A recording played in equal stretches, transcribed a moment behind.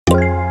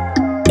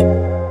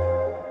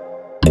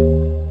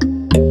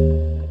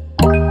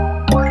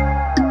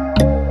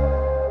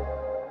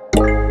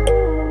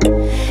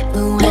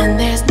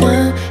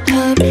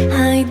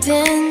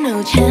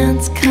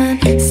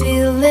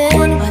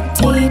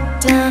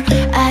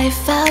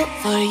felt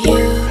for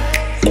you.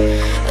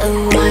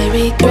 Oh, I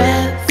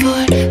regret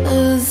for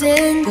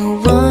losing the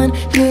one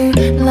who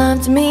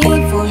loved me,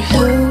 for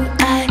who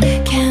I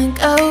can't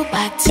go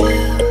back to.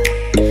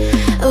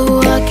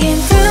 Walking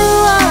through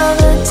all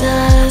the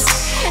dust,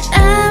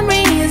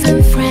 memories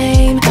and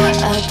frame,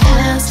 a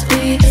past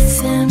we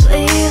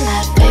simply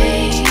let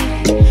fade.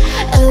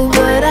 Oh,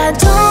 but I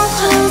don't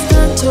close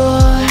the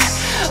door,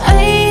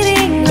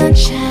 waiting a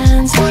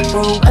chance for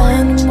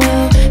when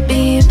we'll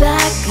be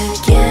back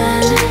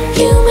again.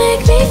 You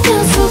make me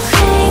feel so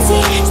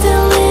crazy,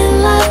 still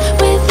in love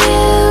with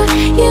you.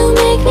 You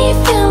make me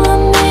feel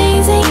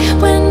amazing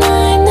when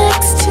I'm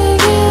next to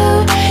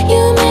you.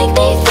 You make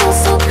me feel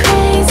so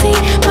crazy,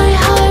 my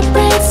heart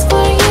breaks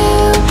for you.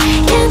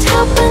 Can't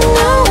help but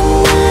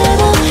knowing that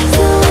I'm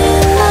still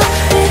in love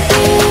with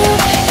you.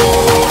 You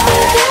make me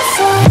feel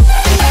so.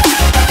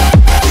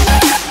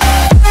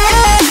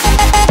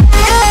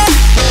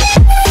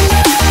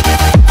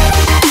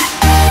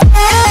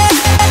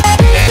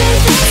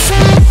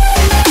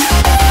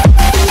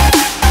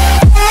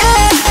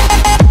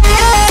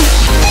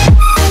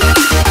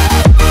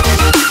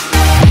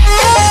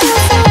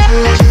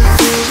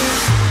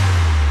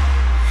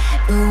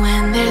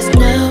 When there's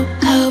no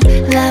hope,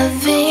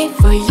 loving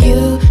for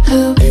you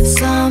who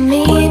saw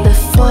me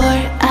before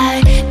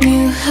I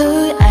knew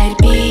who I'd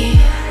be.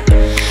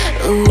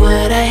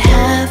 What I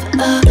have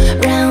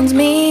around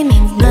me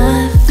means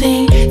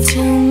nothing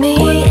to me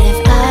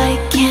if I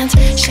can't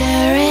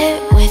share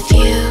it with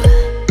you.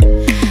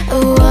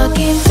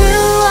 Walking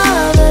through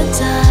all the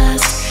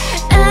dust,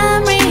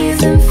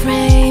 memories and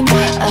frame,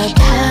 a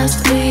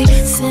past we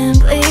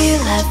simply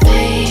let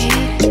fade.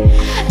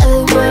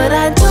 But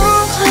I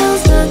don't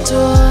close the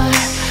door,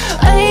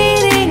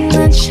 waiting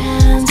the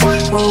chance for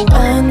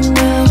when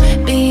we'll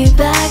be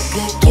back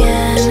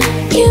again.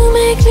 You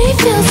make me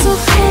feel so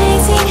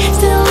crazy,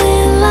 still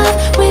in love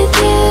with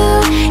you.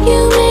 You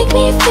make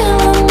me feel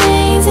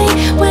amazing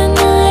when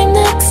I'm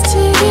next to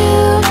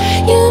you.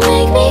 You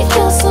make me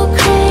feel so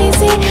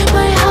crazy,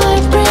 my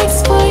heart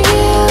breaks for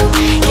you.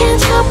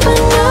 Can't help but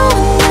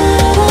knowing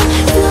that I'm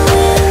still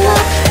in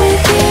love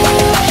with you.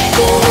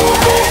 You make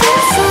me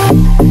feel so.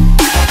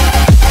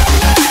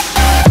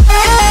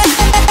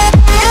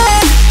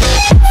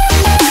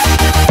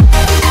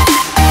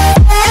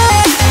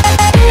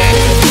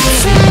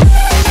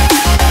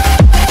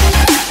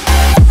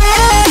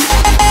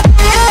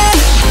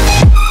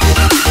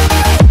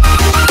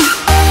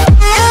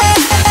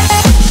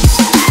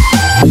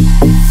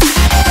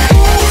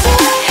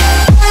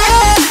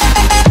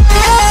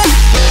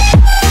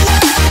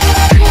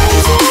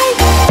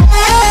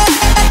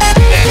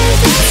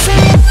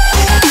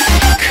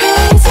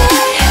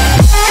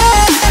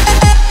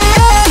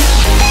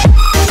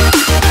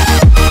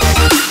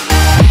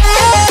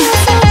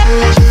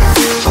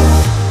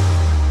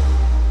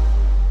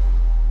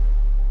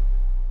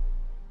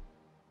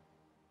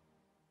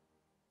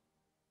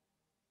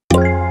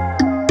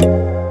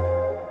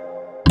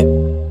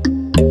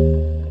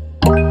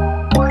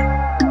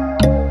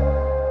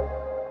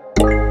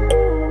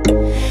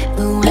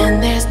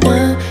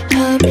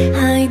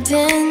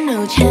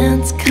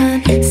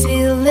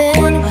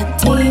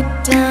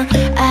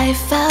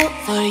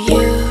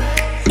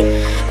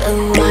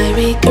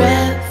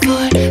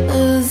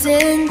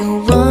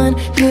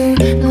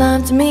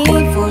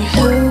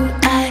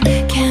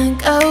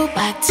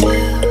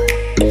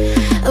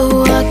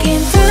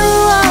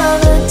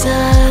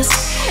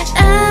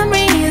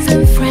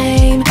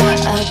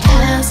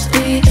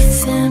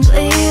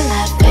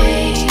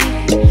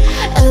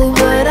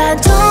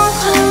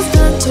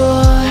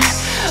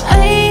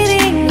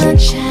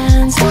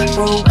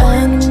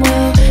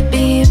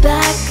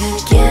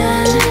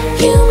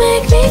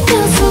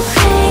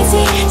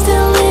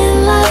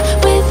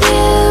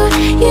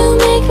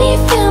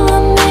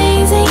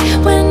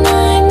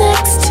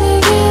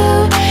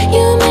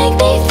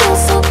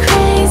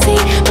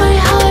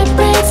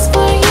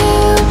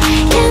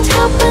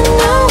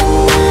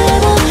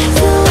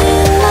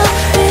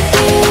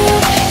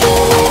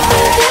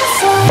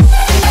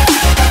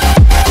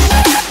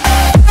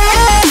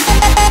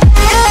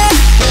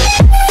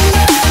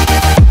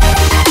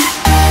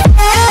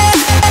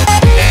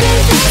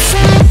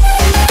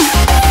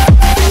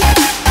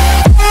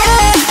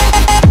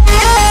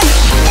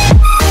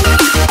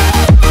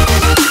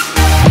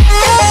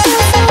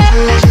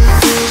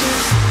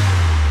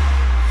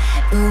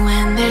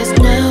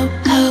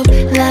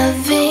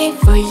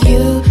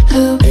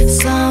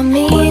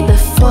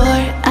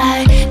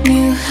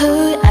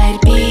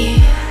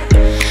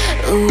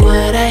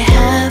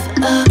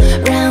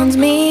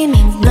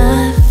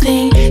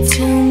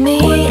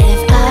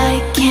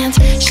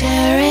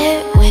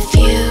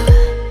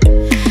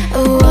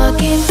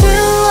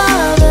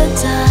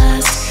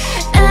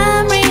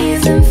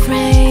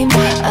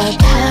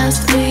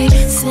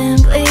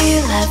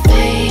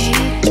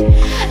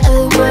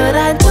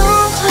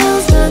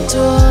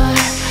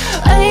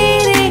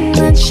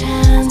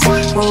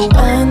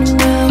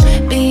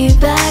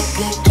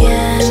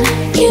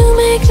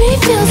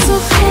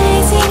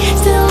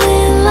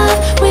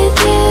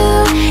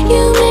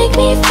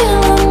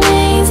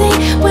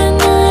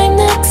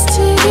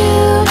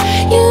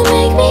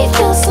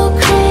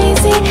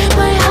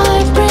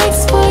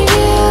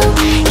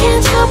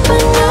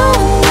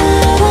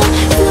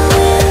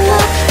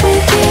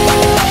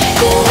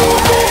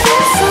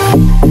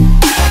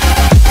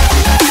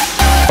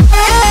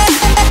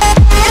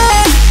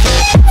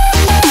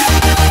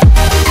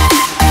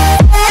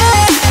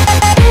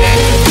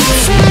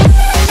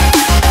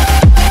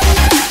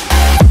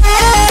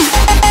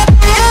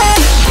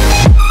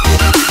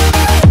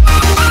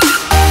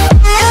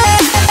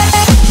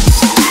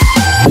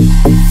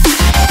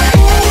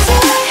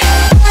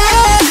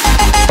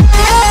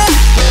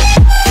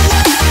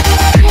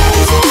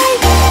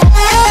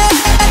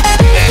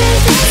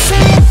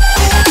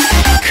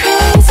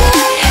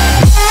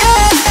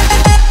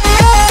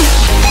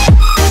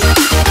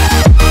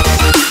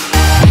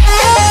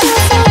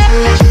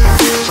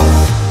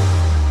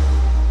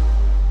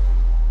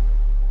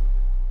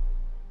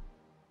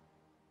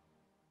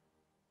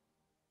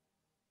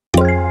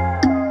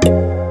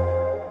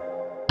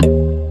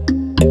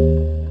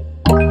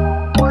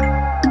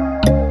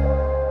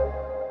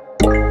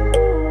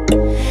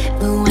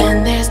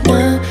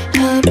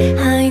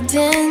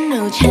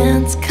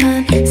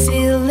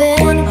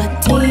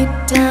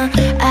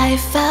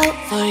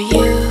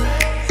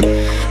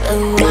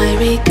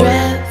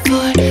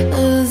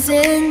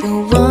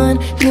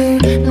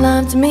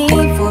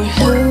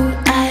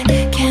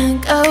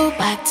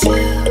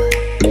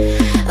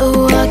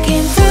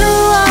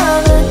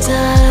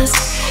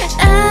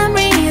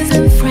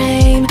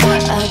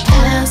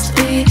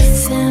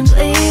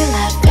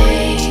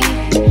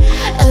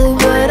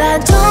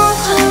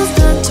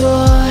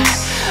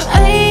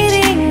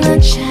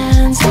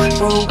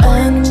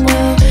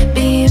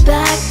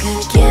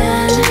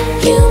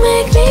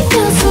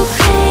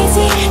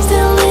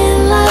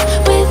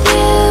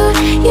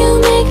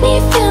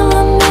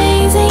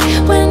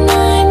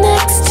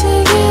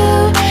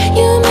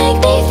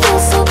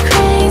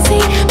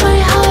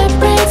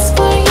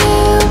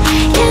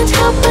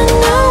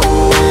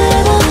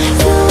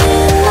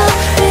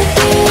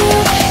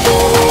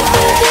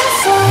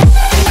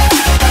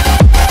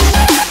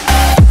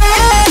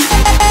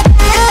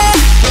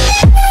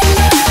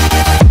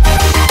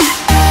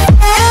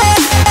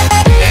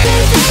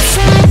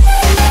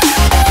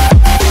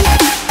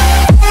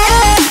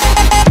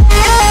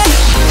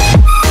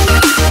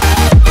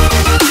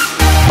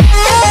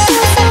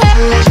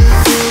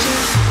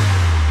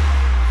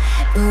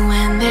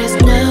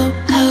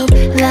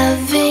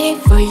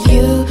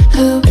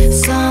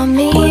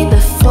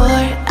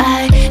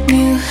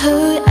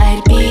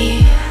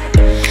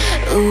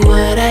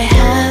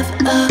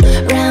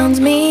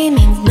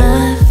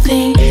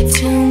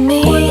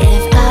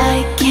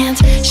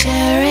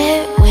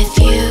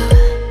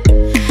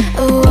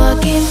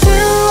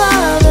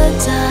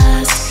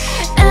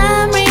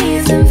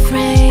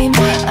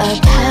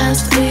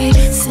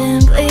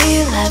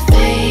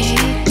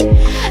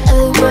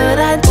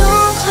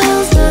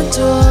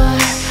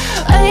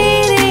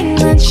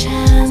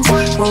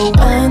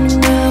 overwhelmed.